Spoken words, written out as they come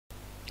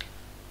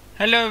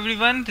Hello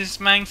everyone, this is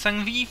Mang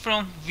Sangvi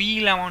from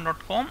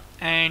vlamon.com,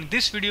 and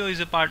this video is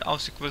a part of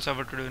SQL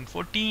Server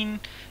 2014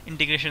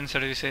 Integration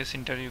Services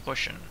Interview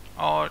Question,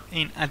 or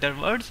in other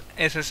words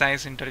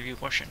SSIS interview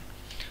question.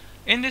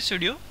 In this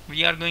video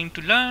we are going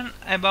to learn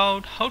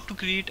about how to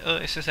create a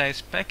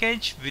SSIS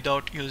package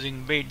without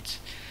using BIDS.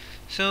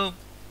 So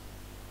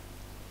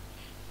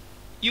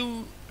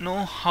you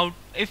know how,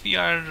 if you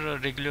are a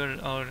regular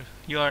or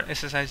you are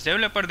SSIS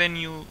developer, then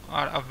you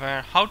are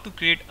aware how to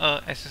create a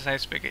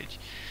SSIS package.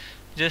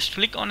 Just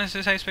click on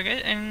SSIS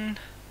package and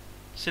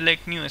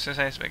select new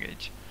SSIS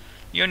package.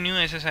 Your new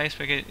SSIS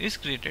package is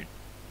created.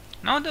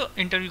 Now the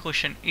interview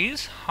question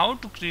is how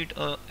to create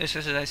a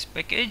SSIS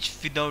package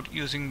without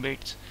using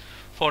BIDS.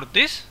 For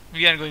this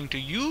we are going to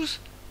use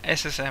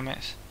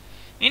SSMS.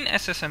 In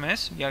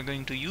SSMS we are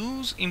going to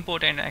use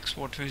import and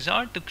export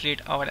wizard to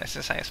create our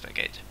SSIS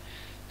package.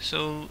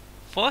 So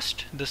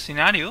first, the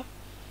scenario,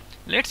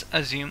 let's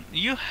assume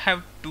you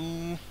have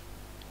to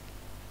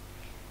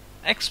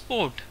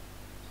export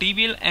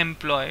TBL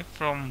employee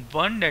from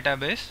one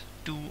database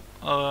to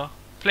a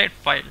flat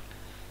file.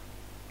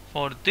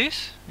 For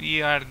this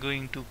we are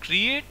going to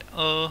create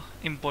a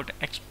import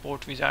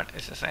export wizard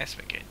SSIS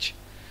package.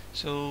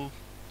 So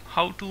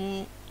how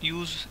to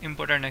use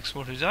import and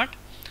export wizard?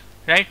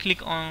 Right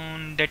click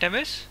on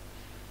database,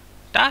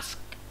 task,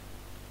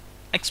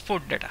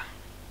 export data.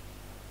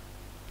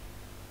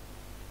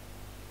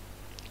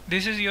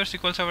 This is your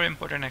SQL Server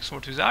import and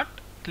export wizard.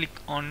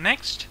 Click on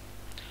next.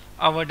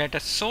 Our data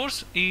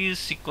source is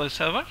SQL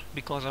Server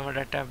because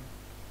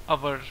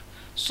our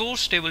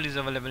source table is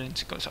available in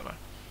SQL Server.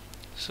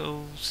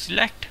 So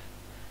select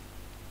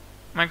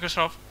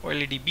Microsoft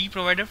OLEDB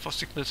provider for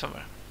SQL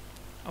Server.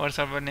 Our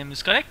server name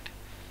is correct.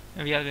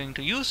 We are going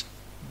to use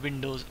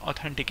Windows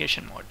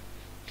authentication mode.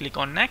 Click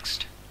on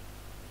next.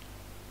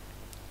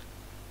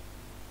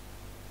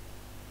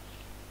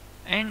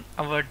 And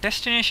our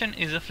destination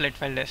is a flat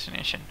file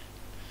destination.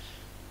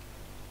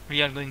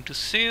 We are going to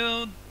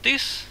save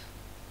this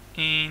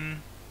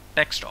in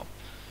desktop.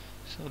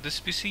 So this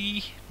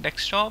PC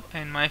desktop,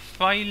 and my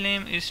file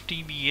name is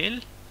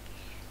tbl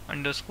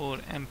underscore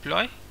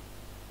employee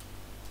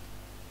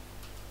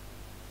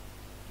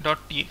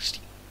 .txt.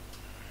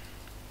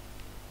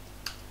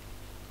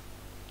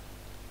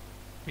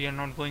 We are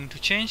not going to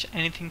change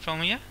anything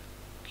from here.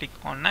 Click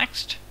on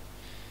next.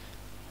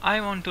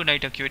 I want to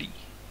write a query.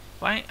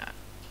 Why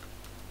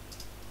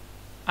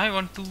I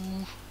want to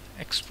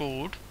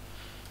export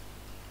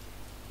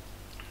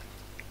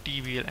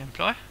tbl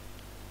employee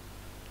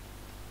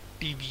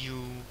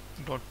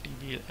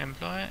tbu.tbl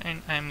employee,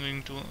 and I am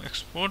going to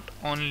export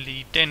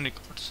only 10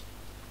 records.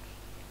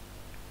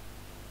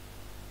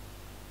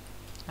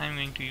 I am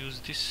going to use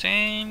the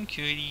same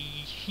query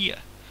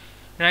here.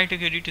 Write a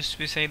query to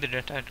specify the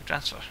data to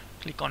transfer.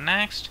 Click on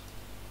next.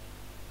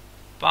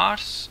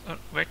 Parse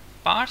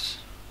parse.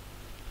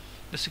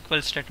 The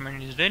SQL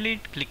statement is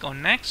delete. Click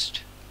on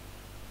next.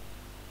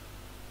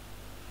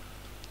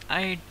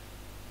 I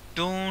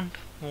don't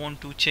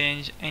want to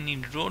change any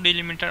row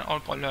delimiter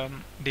or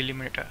column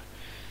delimiter.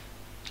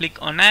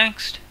 Click on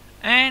next,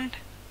 and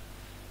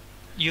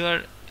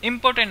your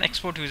import and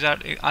export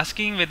wizard is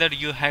asking whether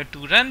you have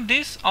to run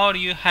this or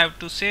you have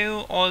to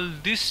save all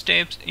these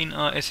steps in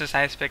a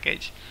SSIS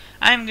package.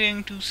 I am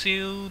going to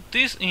save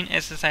this in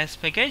SSIS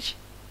package.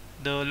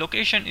 The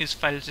location is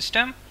file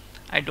system.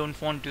 I don't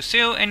want to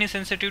save any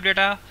sensitive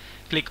data.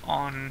 Click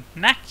on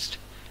next,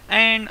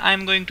 and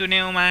I'm going to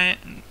name my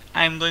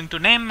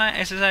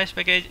SSIS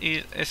package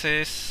is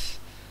SSIS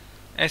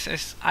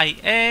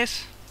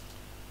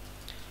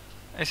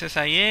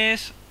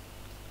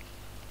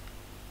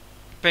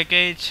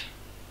package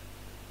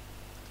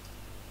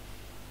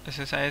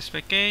SSIS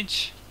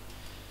package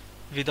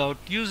without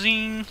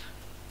using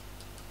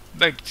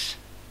BIDS.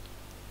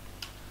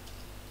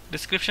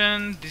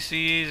 Description: this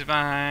is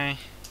my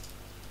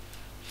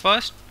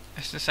first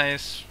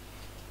SSIS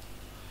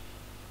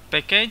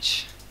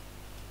package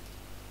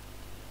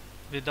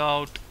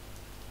without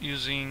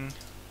using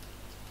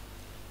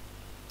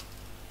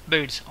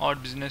BIDS or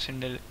Business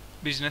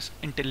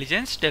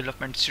Intelligence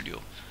Development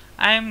Studio.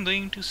 I am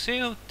going to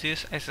save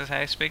this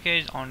SSIS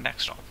package on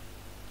desktop.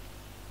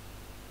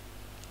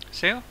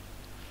 Save.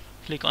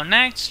 Click on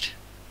next.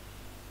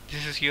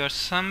 This is your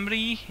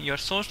summary, your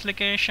source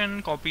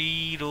location.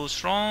 Copy rows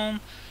from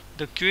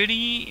the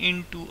query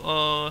into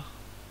a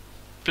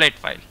flat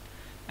file,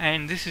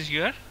 and this is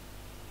your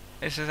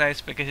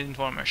SSIS package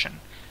information.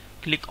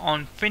 Click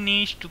on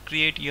finish to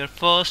create your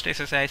first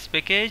SSIS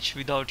package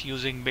without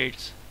using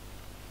BIDS.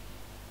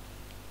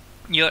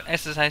 Your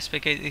SSIS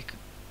package is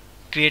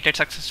created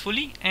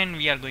successfully, and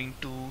we are going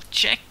to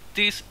check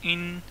this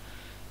in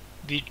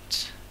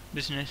BIDS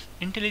Business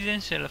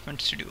Intelligence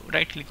Development Studio.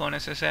 Right click on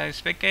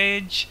SSIS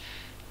package,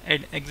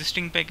 add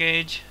existing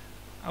package.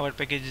 Our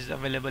package is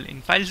available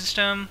in file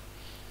system.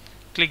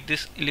 Click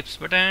this ellipse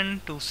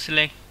button to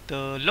select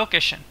the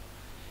location,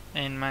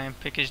 and my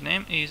package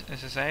name is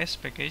SSIS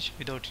package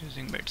without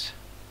using BIDS.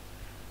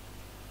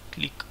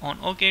 Click on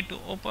OK to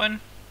open,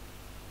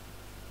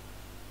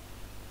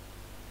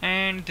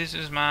 and and this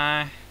is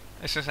my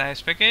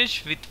SSIS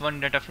package with one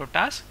data flow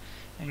task,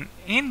 and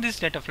in this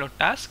data flow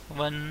task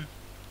one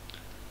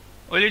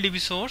OLEDB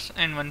source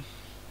and one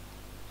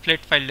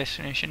flat file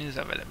destination is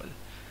available.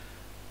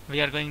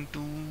 We are going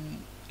to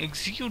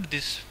execute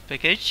this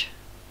package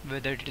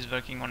whether it is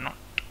working or not.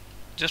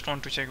 Just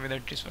want to check whether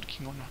it is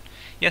working or not.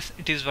 Yes,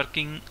 it is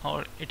working,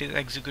 or it is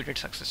executed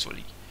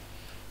successfully.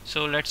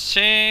 So let's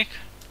check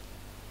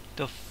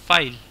the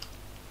file.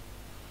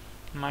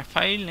 My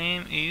file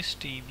name is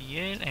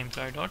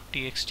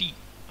tblemployee.txt.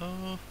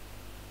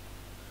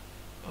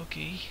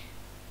 Okay.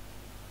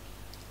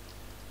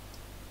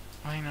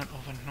 Why not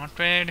open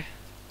Notepad?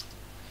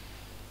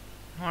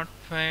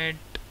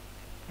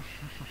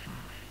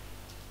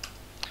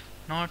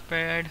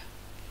 Notepad.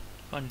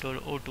 Control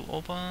O to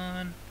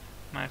open.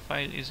 My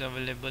file is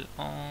available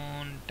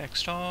on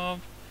desktop,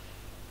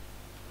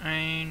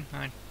 and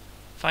my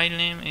file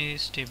name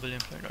is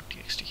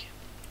table_employee.txt.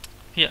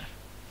 Here,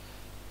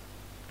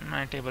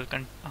 my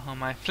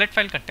my flat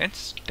file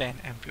contains 10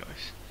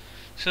 employees.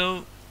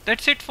 So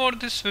that's it for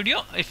this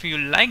video. If you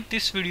like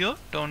this video,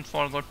 don't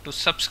forget to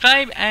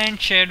subscribe and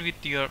share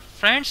with your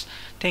friends.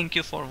 Thank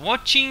you for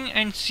watching,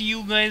 and see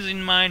you guys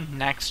in my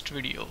next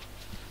video.